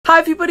Hi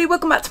everybody,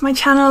 welcome back to my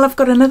channel. I've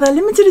got another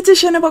limited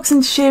edition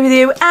unboxing to share with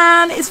you,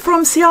 and it's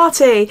from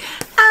Ciate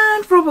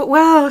and Robert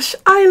Welsh.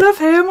 I love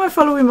him. I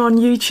follow him on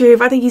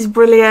YouTube. I think he's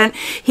brilliant.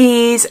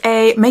 He's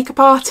a makeup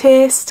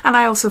artist, and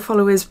I also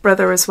follow his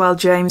brother as well,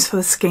 James, for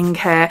the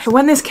skincare. So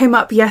when this came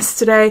up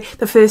yesterday,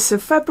 the 1st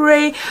of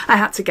February, I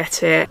had to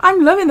get it.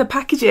 I'm loving the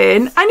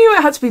packaging. I knew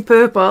it had to be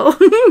purple,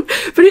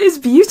 but it is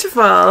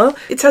beautiful.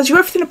 It tells you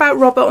everything about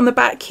Robert on the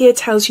back here,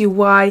 tells you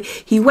why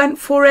he went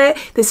for it.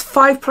 There's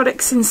 5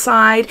 products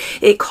inside.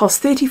 It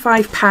costs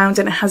 £35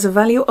 and it has a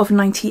value of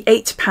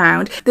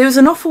 £98. There was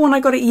an offer when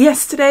I got it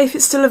yesterday. If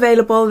it's still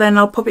available, then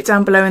I'll pop it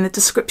down below in the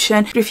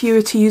description. But if you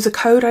were to use a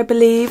code, I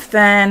believe,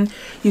 then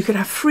you could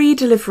have free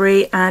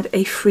delivery and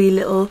a free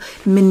little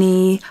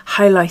mini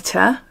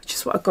highlighter, which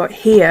is what I've got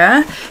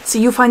here. So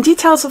you'll find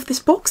details of this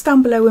box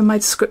down below in my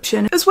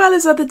description, as well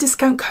as other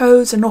discount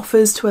codes and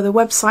offers to other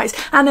websites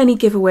and any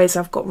giveaways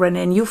I've got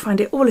running. You'll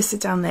find it all listed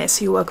down there,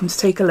 so you're welcome to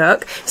take a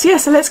look. So yeah,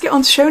 so let's get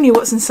on to showing you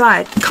what's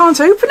inside. Can't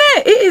open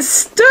it, it is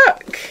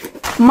stuck.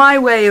 My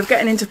way of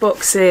getting into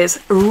boxes,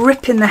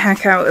 ripping the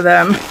heck out of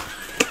them.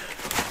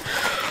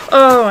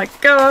 Oh my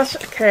gosh,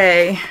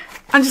 okay.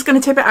 I'm just going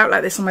to tip it out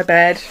like this on my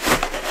bed.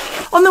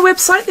 On the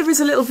website there is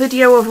a little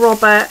video of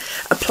Robert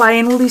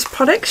applying all these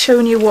products,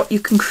 showing you what you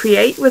can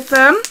create with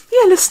them.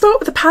 Yeah, let's start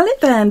with the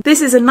palette then. This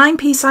is a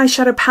 9-piece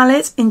eyeshadow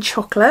palette in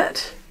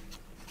chocolate.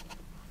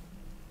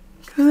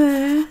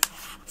 There.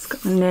 It's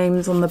got the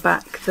names on the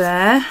back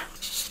there.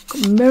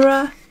 Got a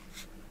mirror,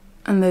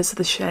 and those are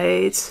the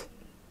shades.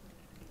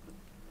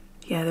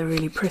 Yeah, they're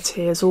really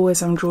pretty. As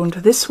always, I'm drawn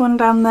to this one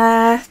down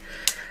there.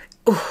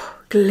 Oh,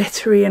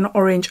 glittery and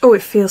orange. Oh,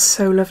 it feels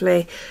so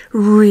lovely.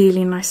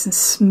 Really nice and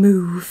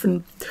smooth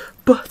and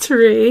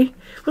buttery.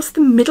 What's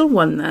the middle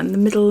one then? The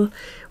middle,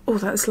 oh,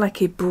 that's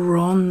like a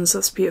bronze.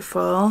 That's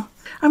beautiful.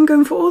 I'm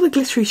going for all the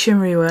glittery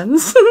shimmery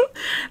ones.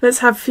 Let's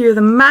have a few of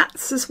the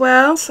mattes as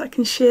well, so I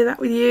can share that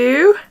with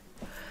you.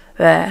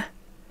 There.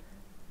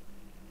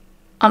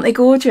 Aren't they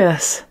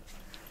gorgeous?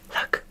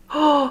 Look.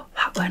 Oh,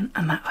 that one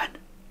and that one.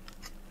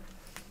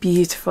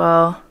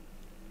 Beautiful.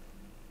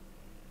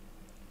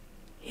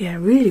 Yeah,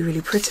 really,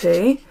 really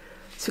pretty.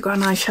 So we've got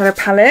an eyeshadow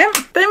palette.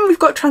 Then we've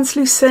got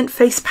translucent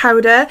face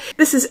powder.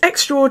 This is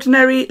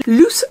Extraordinary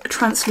Loose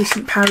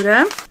Translucent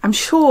Powder. I'm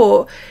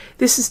sure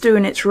this is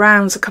doing its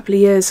rounds a couple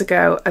of years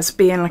ago as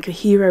being like a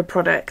hero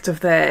product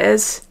of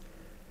theirs.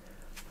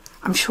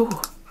 I'm sure.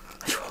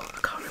 I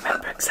can't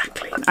remember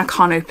exactly. I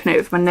can't open it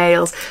with my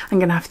nails. I'm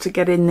going to have to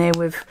get in there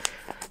with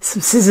some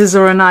scissors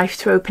or a knife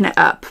to open it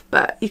up,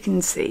 but you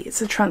can see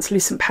it's a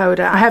translucent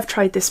powder. I have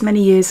tried this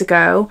many years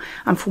ago,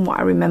 and from what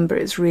I remember,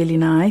 it's really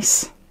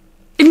nice.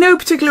 In no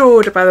particular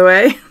order, by the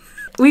way.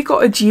 We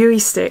got a Dewy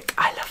stick.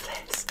 I love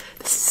this.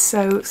 This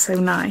is so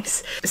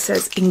nice. It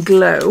says in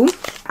glow.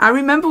 I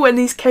remember when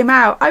these came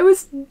out, I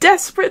was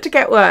desperate to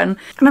get one,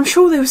 and I'm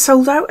sure they were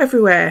sold out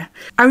everywhere.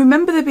 I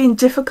remember there being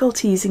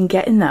difficulties in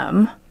getting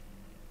them,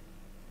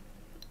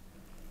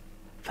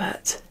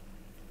 but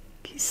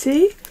can you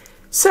see?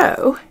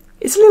 So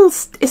it's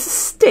a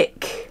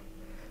stick,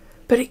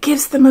 but it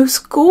gives the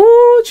most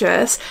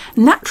gorgeous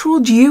natural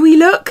dewy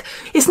look.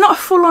 It's not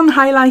a full-on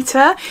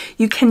highlighter.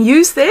 You can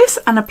use this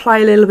and apply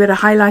a little bit of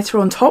highlighter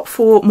on top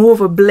for more of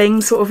a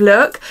bling sort of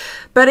look,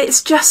 but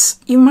it's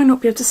just, you might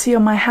not be able to see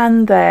on my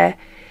hand there,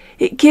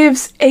 it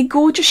gives a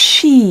gorgeous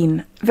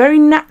sheen, very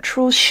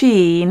natural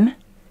sheen.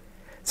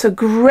 So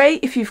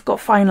great if you've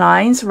got fine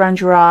lines around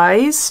your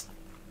eyes.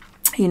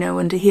 You know,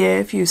 under here,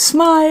 if you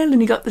smile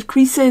and you got the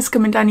creases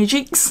coming down your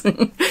cheeks.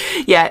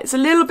 Yeah, it's a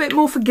little bit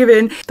more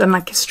forgiving than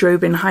like a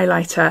strobing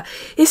highlighter.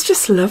 It's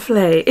just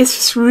lovely. It's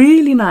just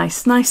really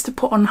nice. Nice to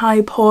put on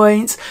high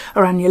points,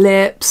 around your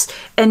lips,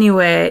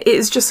 anywhere. It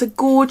is just a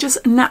gorgeous,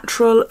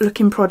 natural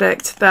looking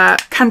product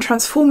that can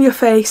transform your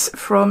face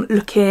from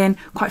looking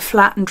quite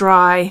flat and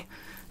dry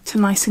to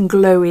nice and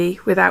glowy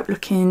without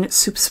looking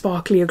super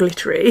sparkly or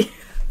glittery.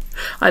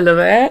 I love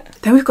it.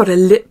 Then we've got a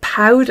lip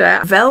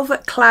powder,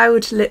 Velvet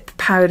Cloud lip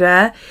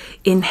powder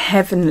in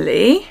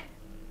Heavenly.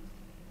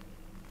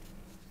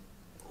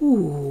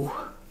 Ooh,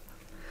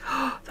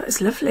 that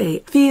is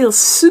lovely. Feels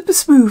super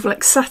smooth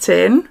like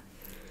satin.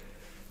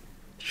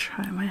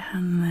 Try my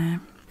hand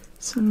there.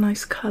 Some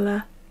nice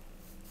colour.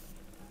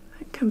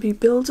 It can be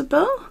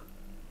buildable.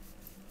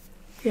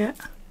 Yeah.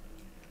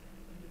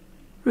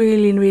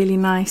 Really, really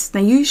nice.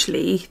 Now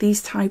usually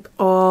these type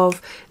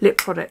of lip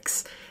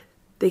products,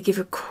 they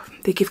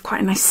give quite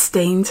a nice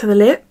stain to the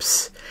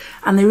lips,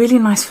 and they're really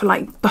nice for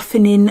like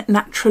buffing in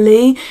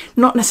naturally,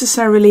 not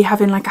necessarily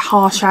having like a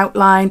harsh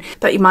outline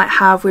that you might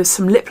have with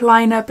some lip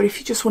liner, but if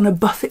you just want to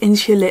buff it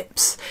into your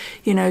lips,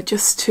 you know,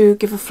 just to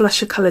give a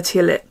flusher colour to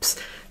your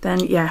lips,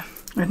 then yeah,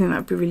 I think that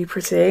would be really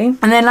pretty.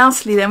 And then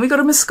lastly then we got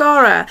a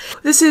mascara.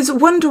 This is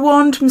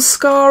Wonderwand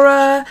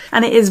mascara,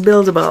 and it is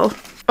buildable.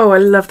 Oh, I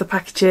love the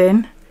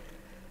packaging.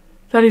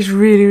 That is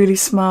really, really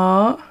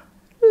smart.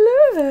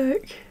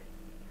 Look.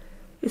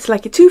 It's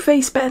like a Too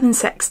Faced Better Than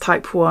Sex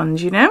type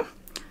wand, you know?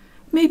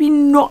 maybe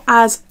not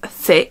as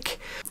thick.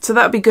 So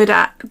that would be good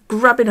at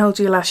grabbing hold of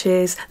your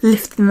lashes,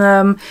 lifting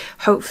them,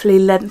 hopefully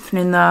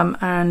lengthening them,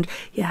 and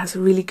yeah, has a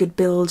really good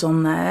build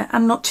on there,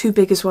 and not too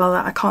big as well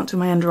that I can't do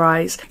my under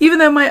eyes. Even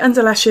though my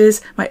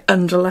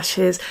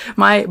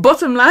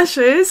bottom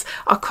lashes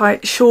are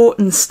quite short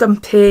and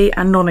stumpy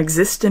and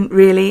non-existent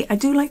really, I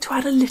do like to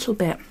add a little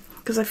bit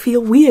because I feel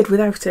weird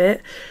without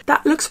it.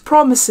 That looks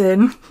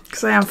promising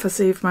because I am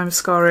fussy with my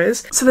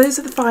mascaras. So those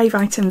are the 5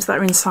 items that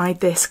are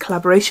inside this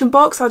collaboration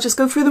box. I'll just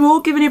go through them all,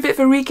 giving you a bit of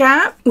a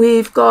recap.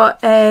 We've got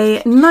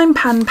a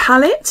 9-pan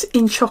palette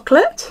in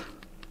chocolate.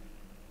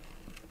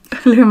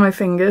 Look at my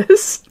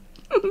fingers.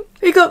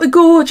 We got the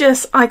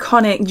gorgeous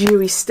iconic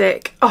Dewy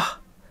stick. Oh,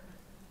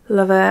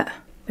 love it.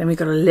 Then we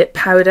got a lip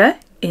powder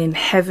in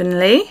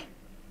Heavenly.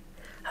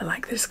 I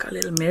like that it's got a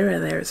little mirror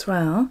there as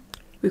well.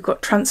 We've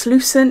got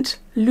translucent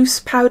loose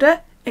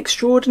powder,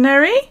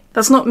 Extraordinary.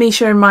 That's not me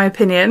sharing my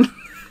opinion.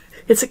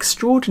 It's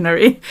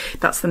Extraordinary.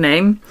 That's the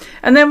name.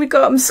 And then we've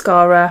got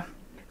mascara,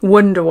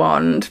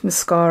 Wonderwand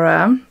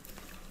mascara.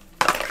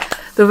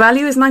 The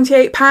value is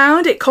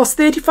 £98. It costs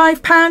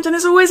 £35. And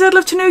as always, I'd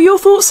love to know your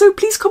thoughts, so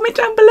please comment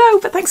down below.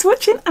 But thanks for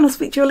watching, and I'll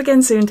speak to you all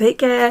again soon. Take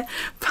care.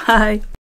 Bye.